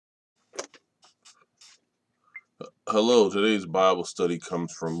Hello, today's Bible study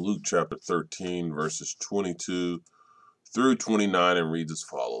comes from Luke chapter 13, verses 22 through 29, and reads as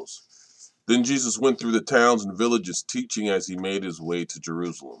follows. Then Jesus went through the towns and villages, teaching as he made his way to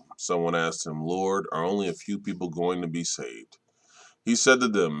Jerusalem. Someone asked him, Lord, are only a few people going to be saved? He said to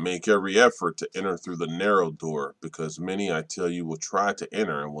them, make every effort to enter through the narrow door, because many, I tell you, will try to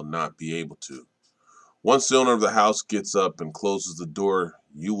enter and will not be able to. Once the owner of the house gets up and closes the door,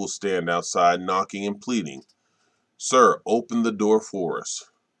 you will stand outside knocking and pleading, Sir, open the door for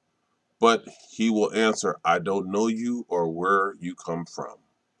us. But he will answer, I don't know you or where you come from.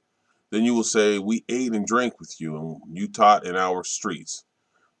 Then you will say, we ate and drank with you, and you taught in our streets.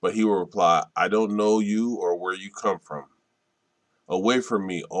 But he will reply, I don't know you or where you come from. Away from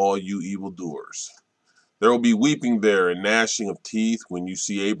me, all you evildoers. There will be weeping there and gnashing of teeth when you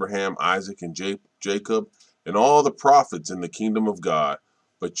see Abraham, Isaac, and Jacob, and all the prophets in the kingdom of God,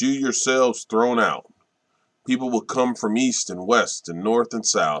 but you yourselves thrown out. People will come from east and west and north and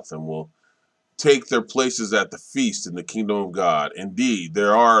south and will take their places at the feast in the kingdom of God. Indeed,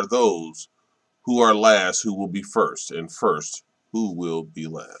 there are those who are last who will be first, and first who will be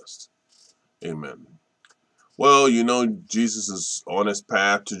last. Amen. Well, Jesus is on his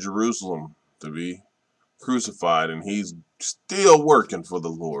path to Jerusalem to be crucified, and he's still working for the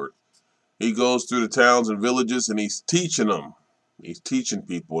Lord. He goes through the towns and villages, and he's teaching them. He's teaching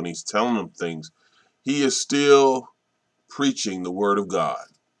people, and he's telling them things. He is still preaching the word of God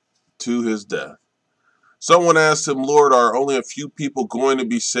to his death. Someone asked him, Lord, are only a few people going to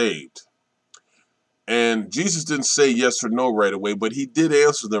be saved? And Jesus didn't say yes or no right away, but he did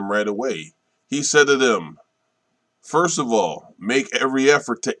answer them right away. He said to them, first of all, make every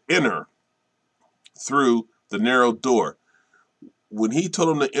effort to enter through the narrow door. When he told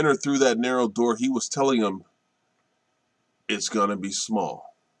them to enter through that narrow door, he was telling them it's going to be small.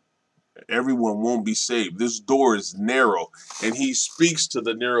 Everyone won't be saved. This door is narrow, and he speaks to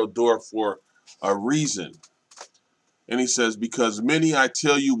the narrow door for a reason. And he says, because many, I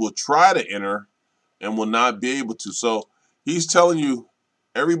tell you, will try to enter and will not be able to. So he's telling you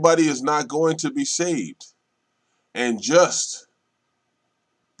everybody is not going to be saved. And just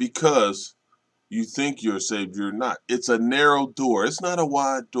because you think you're saved, you're not. It's a narrow door. It's not a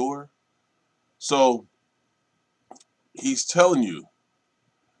wide door. So he's telling you,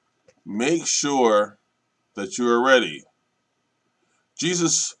 make sure that you are ready.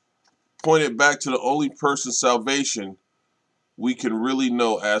 Jesus pointed back to the only person salvation we can really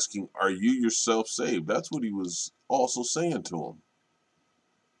know, asking, are you yourself saved? That's what he was also saying to him.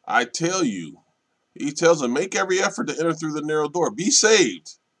 I tell you, he tells them, make every effort to enter through the narrow door. Be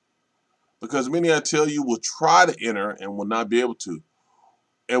saved. Because many, I tell you, will try to enter and will not be able to.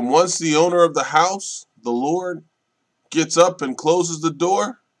 And once the owner of the house, the Lord, gets up and closes the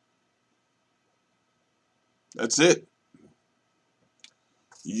door, that's it.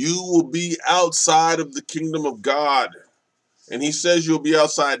 You will be outside of the kingdom of God. And he says you'll be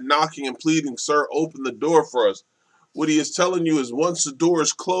outside knocking and pleading, sir, open the door for us. What he is telling you is once the door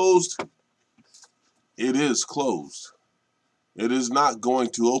is closed, it is closed. It is not going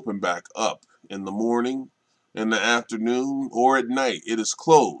to open back up in the morning, in the afternoon, or at night. It is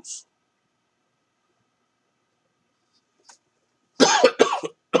closed.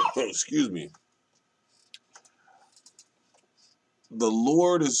 Excuse me. The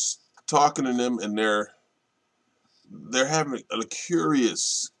Lord is talking to them, and they're having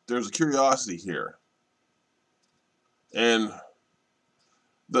there's a curiosity here. And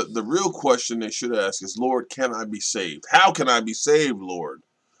the real question they should ask is, Lord, can I be saved? How can I be saved, Lord?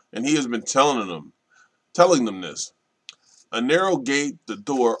 And he has been telling them this. A narrow gate, the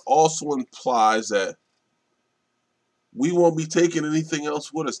door, also implies that we won't be taking anything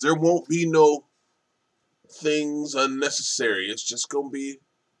else with us. There won't be no things unnecessary. It's just going to be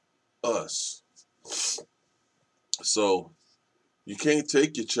us. So you can't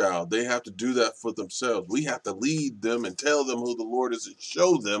take your child. They have to do that for themselves. We have to lead them and tell them who the Lord is and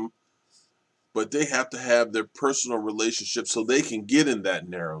show them. But they have to have their personal relationship so they can get in that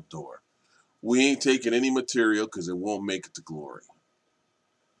narrow door. We ain't taking any material because it won't make it to glory.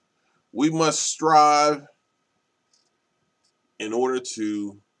 We must strive in order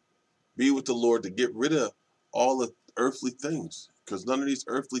to be with the Lord, to get rid of all the earthly things, because none of these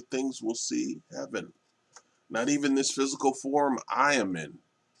earthly things will see heaven. Not even this physical form I am in.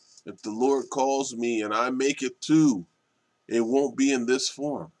 If the Lord calls me and I make it to, it won't be in this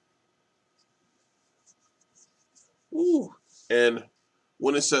form. Ooh. And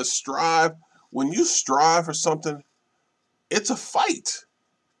when it says strive, when you strive for something, it's a fight.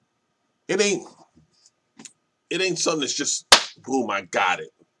 It ain't something that's just, boom, I got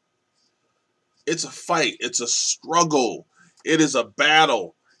it. It's a fight. It's a struggle. It is a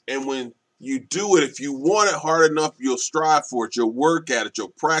battle. And when you do it, if you want it hard enough, you'll strive for it. You'll work at it. You'll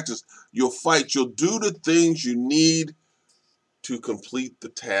practice. You'll fight. You'll do the things you need to complete the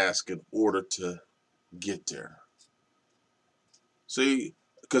task in order to get there. See,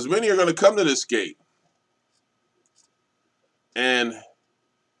 because many are going to come to this gate and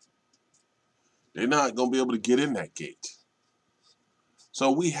they're not going to be able to get in that gate.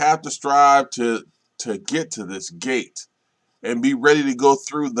 So we have to strive to get to this gate and be ready to go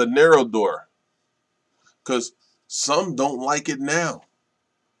through the narrow door, because some don't like it now.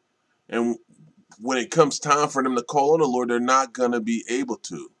 And when it comes time for them to call on the Lord, they're not going to be able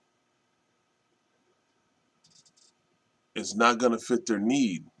to. It's not going to fit their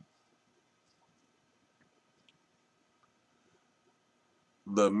need.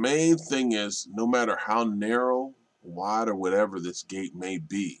 The main thing is, no matter how narrow, wide, or whatever this gate may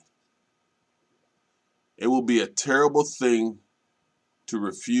be, it will be a terrible thing to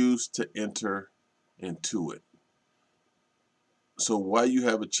refuse to enter into it. So while you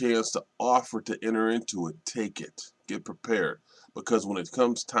have a chance to offer to enter into it, take it. Get prepared. Because when it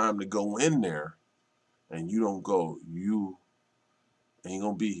comes time to go in there and you don't go, you ain't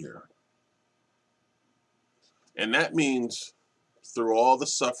going to be here. And that means through all the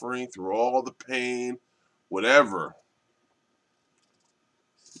suffering, through all the pain, whatever,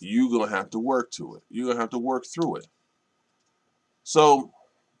 you're going to have to work to it. You're going to have to work through it. So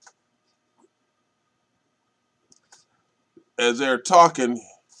as they're talking,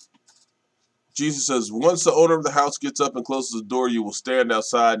 Jesus says, once the owner of the house gets up and closes the door, you will stand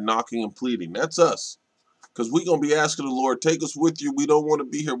outside knocking and pleading. That's us. Because we're going to be asking the Lord, take us with you. We don't want to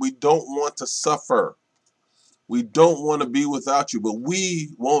be here. We don't want to suffer. We don't want to be without you. But we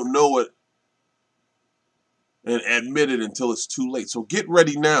won't know it and admit it until it's too late. So get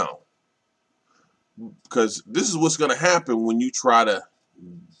ready now. Because this is what's going to happen when you try to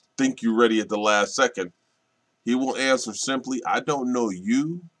think you're ready at the last second. He will answer simply, I don't know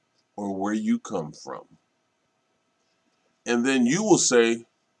you or where you come from. And then you will say,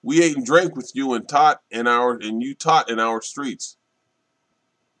 we ate and drank with you and you taught in our streets.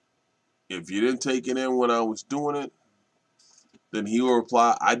 If you didn't take it in when I was doing it, then he will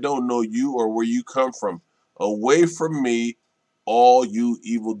reply, I don't know you or where you come from. Away from me, all you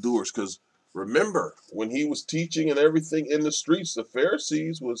evildoers. Because remember, when he was teaching and everything in the streets, the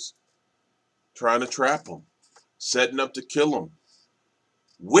Pharisees was trying to trap him, setting up to kill him.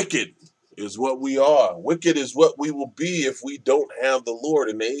 Wicked is what we are. Wicked is what we will be if we don't have the Lord.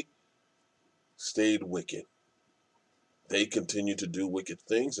 And they stayed wicked. They continue to do wicked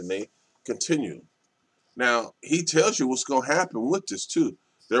things, and they continue. Now, he tells you what's going to happen with this, too.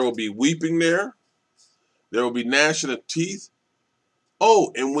 There will be weeping there. There will be gnashing of teeth.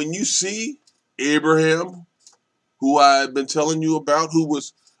 Oh, and when you see Abraham, who I've been telling you about, who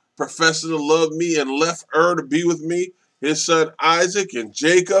was professing to love me and left to be with me, his son Isaac and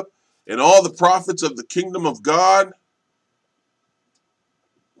Jacob, and all the prophets of the kingdom of God,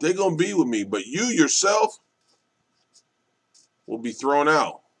 they're going to be with me. But you yourself will be thrown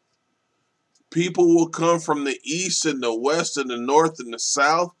out. People will come from the east and the west and the north and the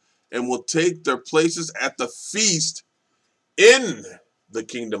south and will take their places at the feast in the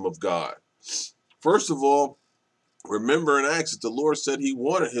kingdom of God. First of all, remember in Acts that the Lord said he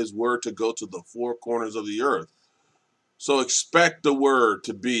wanted his word to go to the four corners of the earth. So expect the word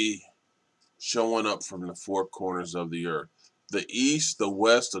to be showing up from the four corners of the earth. The east, the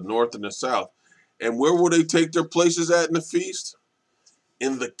west, the north, and the south. And where will they take their places at in the feast?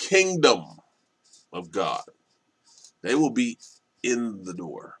 In the kingdom of God. They will be in the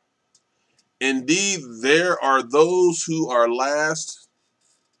door. Indeed, there are those who are last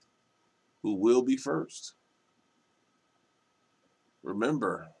who will be first.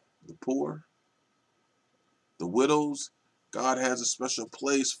 Remember, the poor, the widows, God has a special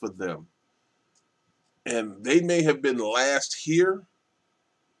place for them. And they may have been last here,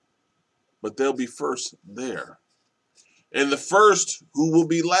 but they'll be first there. And the first who will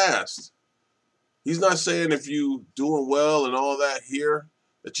be last. He's not saying if you doing well and all that here,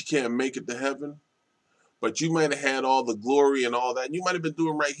 that you can't make it to heaven. But you might have had all the glory and all that. You might have been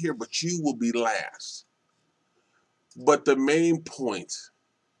doing right here, but you will be last. But the main point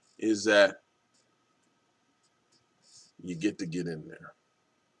is that you get to get in there.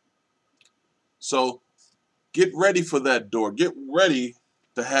 So get ready for that door. Get ready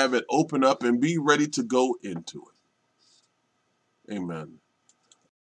to have it open up and be ready to go into it. Amen.